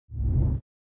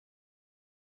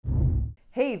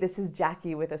Hey, this is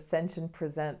Jackie with Ascension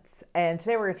Presents, and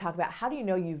today we're going to talk about how do you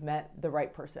know you've met the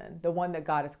right person, the one that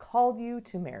God has called you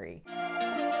to marry.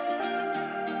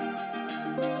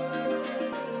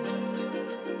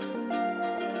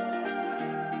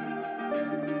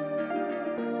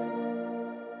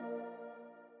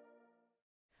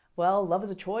 Well, love is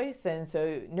a choice, and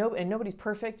so nobody's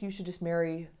perfect. You should just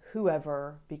marry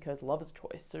whoever because love is a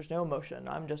choice. There's no emotion.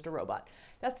 I'm just a robot.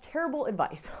 That's terrible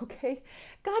advice, okay?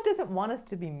 God doesn't want us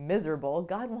to be miserable.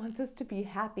 God wants us to be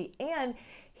happy, and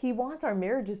He wants our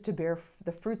marriages to bear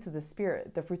the fruits of the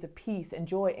Spirit, the fruits of peace and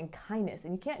joy and kindness,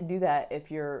 and you can't do that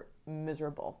if you're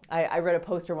miserable. I read a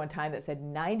poster one time that said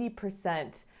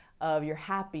 90% of your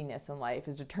happiness in life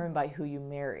is determined by who you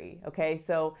marry, okay?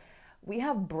 So we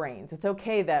have brains. It's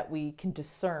okay that we can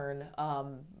discern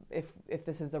if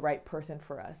this is the right person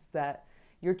for us, that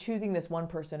you're choosing this one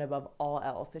person above all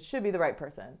else. It should be the right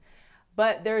person.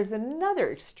 But there's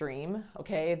another extreme,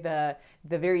 okay? The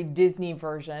very Disney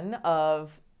version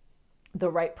of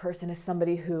the right person is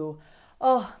somebody who,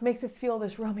 makes us feel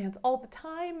this romance all the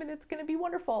time and it's gonna be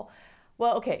wonderful.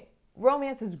 Well, okay,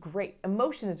 romance is great,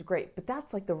 emotion is great, but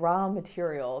that's like the raw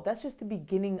material. That's just the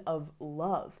beginning of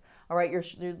love. All right, your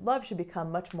love should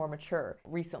become much more mature.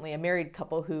 Recently, a married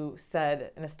couple who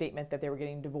said in a statement that they were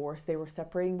getting divorced, they were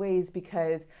separating ways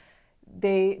because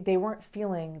they weren't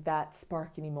feeling that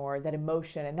spark anymore, that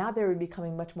emotion, and now they were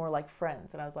becoming much more like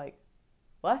friends. And I was like,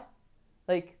 what?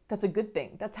 Like, that's a good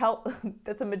thing. That's how,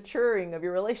 that's a maturing of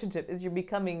your relationship, is you're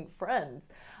becoming friends.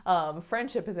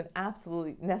 Friendship is an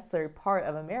absolutely necessary part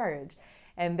of a marriage.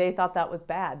 And they thought that was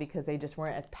bad because they just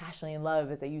weren't as passionately in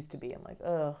love as they used to be. I'm like,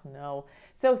 oh no.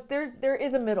 So there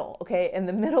is a middle, okay? And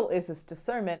the middle is this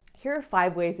discernment. Here are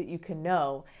 5 ways that you can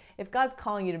know if God's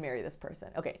calling you to marry this person.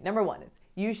 Okay, number 1 is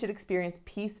you should experience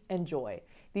peace and joy.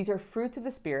 These are fruits of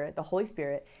the Spirit, the Holy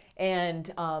Spirit,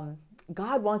 and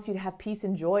God wants you to have peace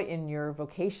and joy in your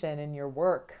vocation, in your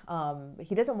work.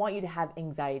 He doesn't want you to have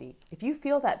anxiety. If you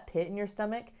feel that pit in your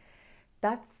stomach,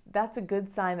 that's a good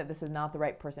sign that this is not the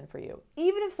right person for you.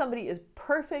 Even if somebody is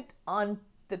perfect on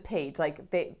the page, like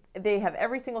they have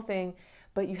every single thing,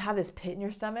 but you have this pit in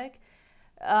your stomach,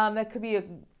 that could be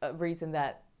a reason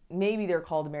that maybe they're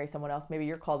called to marry someone else. Maybe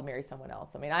you're called to marry someone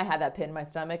else. I mean, I had that pit in my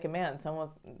stomach, and man,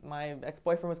 my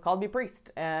ex-boyfriend was called to be a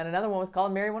priest, and another one was called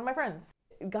to marry one of my friends.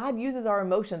 God uses our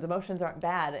emotions. Emotions aren't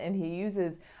bad, and He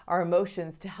uses our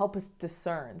emotions to help us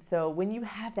discern. So when you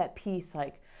have that peace,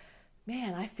 like,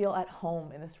 man, I feel at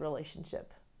home in this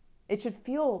relationship. It should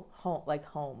feel like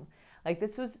home. Like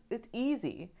it's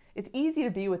easy. It's easy to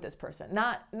be with this person.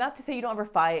 Not to say you don't ever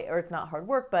fight or it's not hard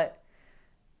work, but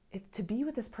to be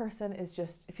with this person is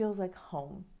just, it feels like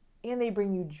home. And they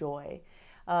bring you joy.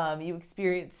 You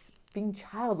experience being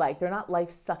childlike. They're not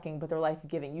life-sucking, but they're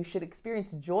life-giving. You should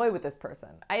experience joy with this person.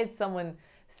 I had someone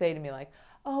say to me like,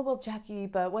 oh, well, Jackie,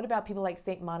 but what about people like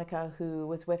Saint Monica who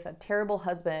was with a terrible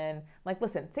husband? I'm like,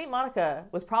 listen, Saint Monica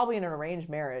was probably in an arranged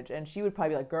marriage, and she would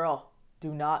probably be like, girl,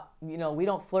 do not, we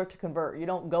don't flirt to convert. You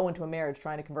don't go into a marriage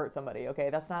trying to convert somebody, okay?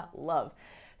 That's not love.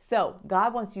 So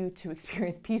God wants you to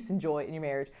experience peace and joy in your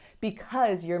marriage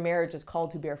because your marriage is called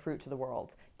to bear fruit to the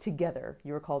world. Together,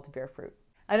 you are called to bear fruit.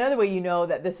 Another way you know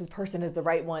that this person is the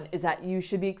right one is that you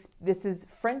should be, this is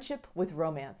friendship with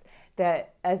romance.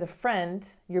 That as a friend,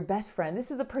 your best friend,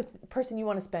 this is a person you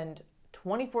want to spend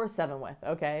 24/7 with,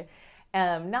 okay?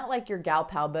 Not like your gal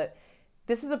pal, but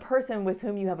this is a person with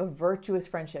whom you have a virtuous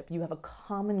friendship. You have a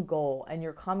common goal, and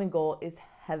your common goal is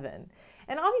heaven.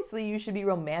 And obviously, you should be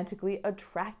romantically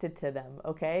attracted to them,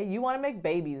 okay? You want to make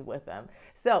babies with them.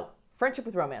 So, friendship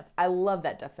with romance. I love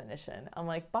that definition. I'm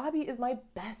like, Bobby is my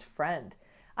best friend.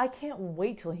 I can't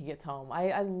wait till he gets home.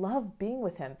 I love being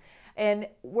with him. And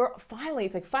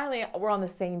finally we're on the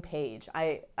same page.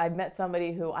 I've met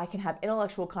somebody who I can have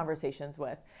intellectual conversations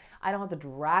with. I don't have to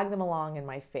drag them along in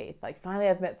my faith. Like finally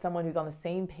I've met someone who's on the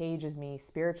same page as me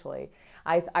spiritually.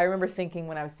 I remember thinking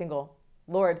when I was single,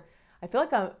 Lord, I feel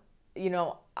like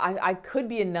I could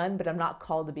be a nun, but I'm not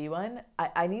called to be one.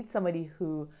 I need somebody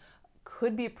who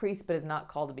could be a priest, but is not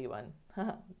called to be one.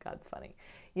 God's funny.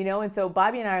 And so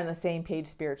Bobby and I are on the same page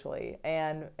spiritually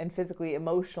and physically,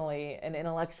 emotionally, and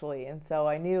intellectually. And so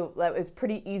I knew that it was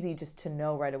pretty easy just to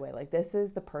know right away, like this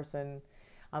is the person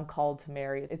I'm called to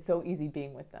marry. It's so easy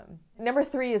being with them. Number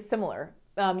 3 is similar.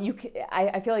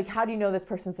 I feel like how do you know this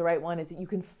person's the right one is that you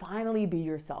can finally be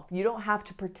yourself. You don't have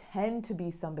to pretend to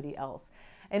be somebody else.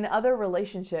 In other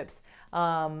relationships,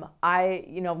 guys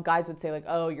would say like,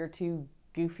 oh, you're too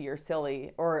goofy or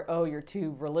silly, or oh, you're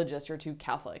too religious, you're too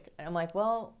Catholic. And I'm like,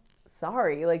 well,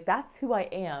 sorry, like that's who I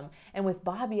am. And with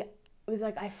Bobby, it was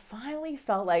like I finally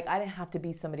felt like I didn't have to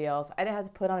be somebody else. I didn't have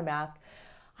to put on a mask.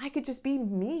 I could just be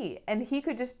me and he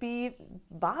could just be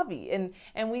Bobby.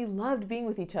 And we loved being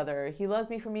with each other. He loves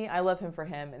me for me, I love him for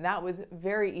him. And that was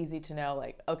very easy to know,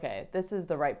 like, okay, this is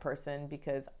the right person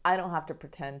because I don't have to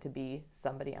pretend to be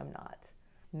somebody I'm not.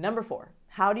 Number 4,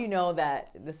 how do you know that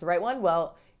this is the right one?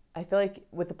 Well, I feel like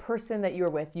with the person that you're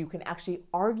with, you can actually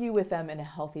argue with them in a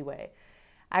healthy way.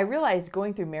 I realized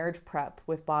going through marriage prep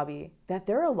with Bobby that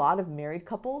there are a lot of married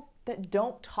couples that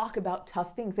don't talk about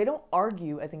tough things. They don't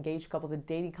argue as engaged couples and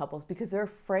dating couples because they're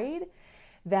afraid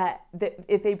that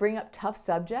if they bring up tough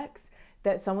subjects,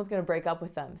 that someone's going to break up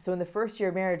with them. So in the first year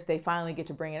of marriage, they finally get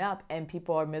to bring it up and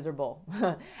people are miserable.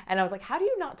 And I was like, how do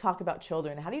you not talk about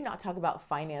children? How do you not talk about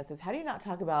finances? How do you not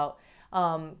talk about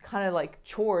kind of like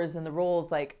chores and the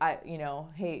roles? Like,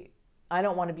 hey, I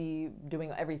don't want to be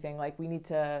doing everything. Like we need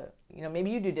to,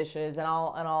 maybe you do dishes and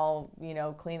I'll,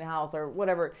 clean the house or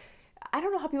whatever. I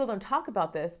don't know how people don't talk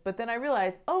about this, but then I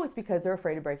realized, oh, it's because they're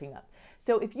afraid of breaking up.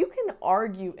 So if you can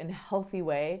argue in a healthy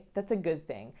way, that's a good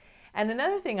thing. And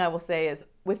another thing I will say is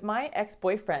with my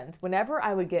ex-boyfriends, whenever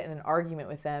I would get in an argument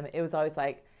with them, it was always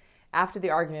like, after the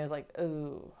argument, it was like,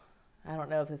 oh, I don't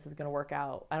know if this is going to work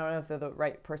out. I don't know if they're the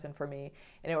right person for me.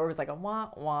 And it was like a wah,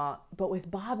 wah. But with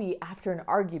Bobby, after an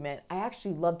argument, I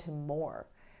actually loved him more.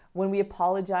 When we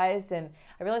apologized and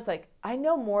I realized like, I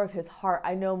know more of his heart.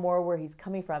 I know more where he's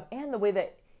coming from and the way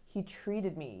that he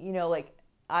treated me.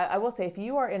 I will say if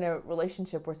you are in a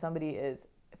relationship where somebody is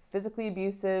physically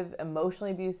abusive,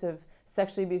 emotionally abusive,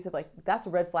 sexually abusive, like that's a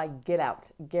red flag. Get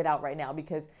out right now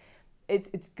because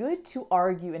it's good to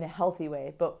argue in a healthy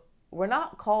way, but we're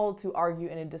not called to argue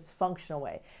in a dysfunctional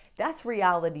way. That's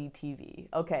reality TV,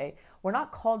 okay? We're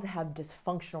not called to have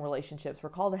dysfunctional relationships. We're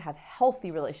called to have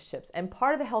healthy relationships. And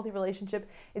part of the healthy relationship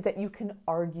is that you can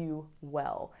argue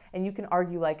well. And you can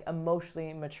argue like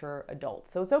emotionally mature adults.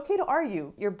 So it's okay to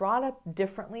argue. You're brought up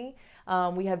differently.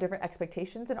 We have different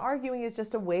expectations. And arguing is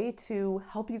just a way to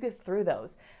help you get through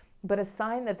those. But a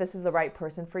sign that this is the right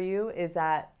person for you is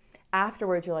that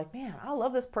afterwards you're like, man, I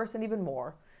love this person even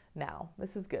more now.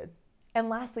 This is good. And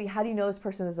lastly, how do you know this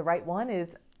person is the right one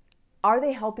is, are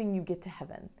they helping you get to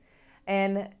heaven?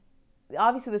 And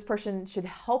obviously this person should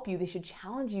help you. They should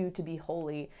challenge you to be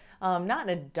holy, not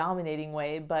in a dominating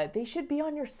way, but they should be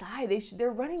on your side.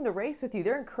 They're running the race with you.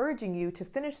 They're encouraging you to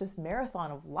finish this marathon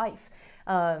of life.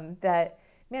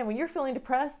 Man, when you're feeling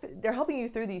depressed, they're helping you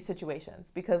through these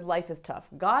situations because life is tough.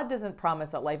 God doesn't promise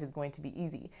that life is going to be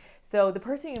easy. So the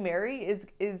person you marry is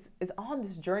on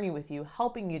this journey with you,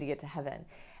 helping you to get to heaven.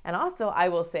 And also, I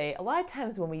will say, a lot of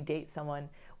times when we date someone,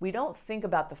 we don't think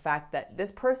about the fact that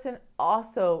this person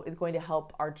also is going to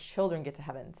help our children get to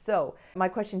heaven. So my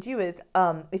question to you is,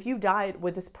 if you died,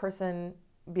 would this person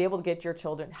be able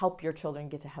to help your children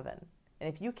get to heaven?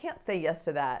 And if you can't say yes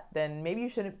to that, then maybe you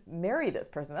shouldn't marry this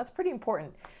person. That's pretty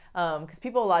important because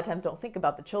people a lot of times don't think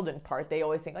about the children part. They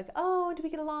always think like, oh, do we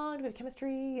get along? Do we have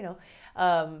chemistry?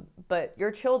 But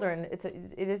your children, it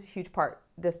is a huge part.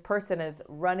 This person is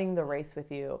running the race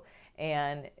with you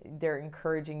and they're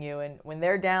encouraging you. And when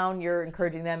they're down, you're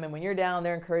encouraging them. And when you're down,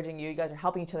 they're encouraging you. You guys are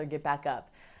helping each other get back up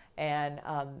and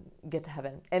get to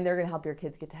heaven. And they're going to help your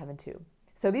kids get to heaven too.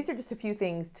 So these are just a few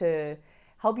things to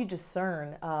help you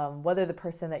discern whether the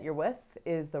person that you're with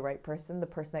is the right person, the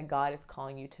person that God is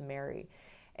calling you to marry.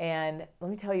 And let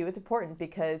me tell you, it's important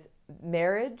because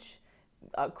marriage,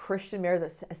 a Christian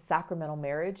marriage, a sacramental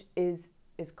marriage is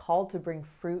called to bring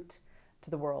fruit to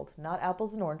the world. Not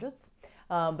apples and oranges,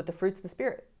 but the fruits of the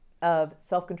Spirit of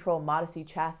self-control, modesty,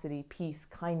 chastity, peace,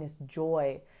 kindness,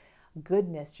 joy,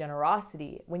 goodness,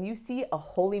 generosity. When you see a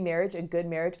holy marriage, a good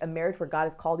marriage, a marriage where God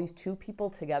has called these two people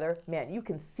together, man, you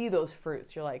can see those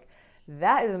fruits. You're like,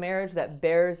 that is a marriage that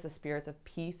bears the spirits of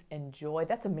peace and joy.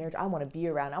 That's a marriage I want to be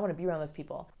around. I want to be around those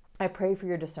people. I pray for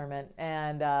your discernment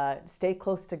and stay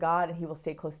close to God and He will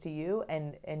stay close to you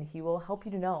and He will help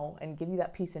you to know and give you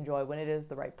that peace and joy when it is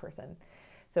the right person.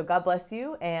 So God bless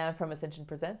you. And from Ascension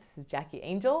Presents, this is Jackie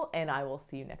Angel and I will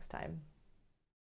see you next time.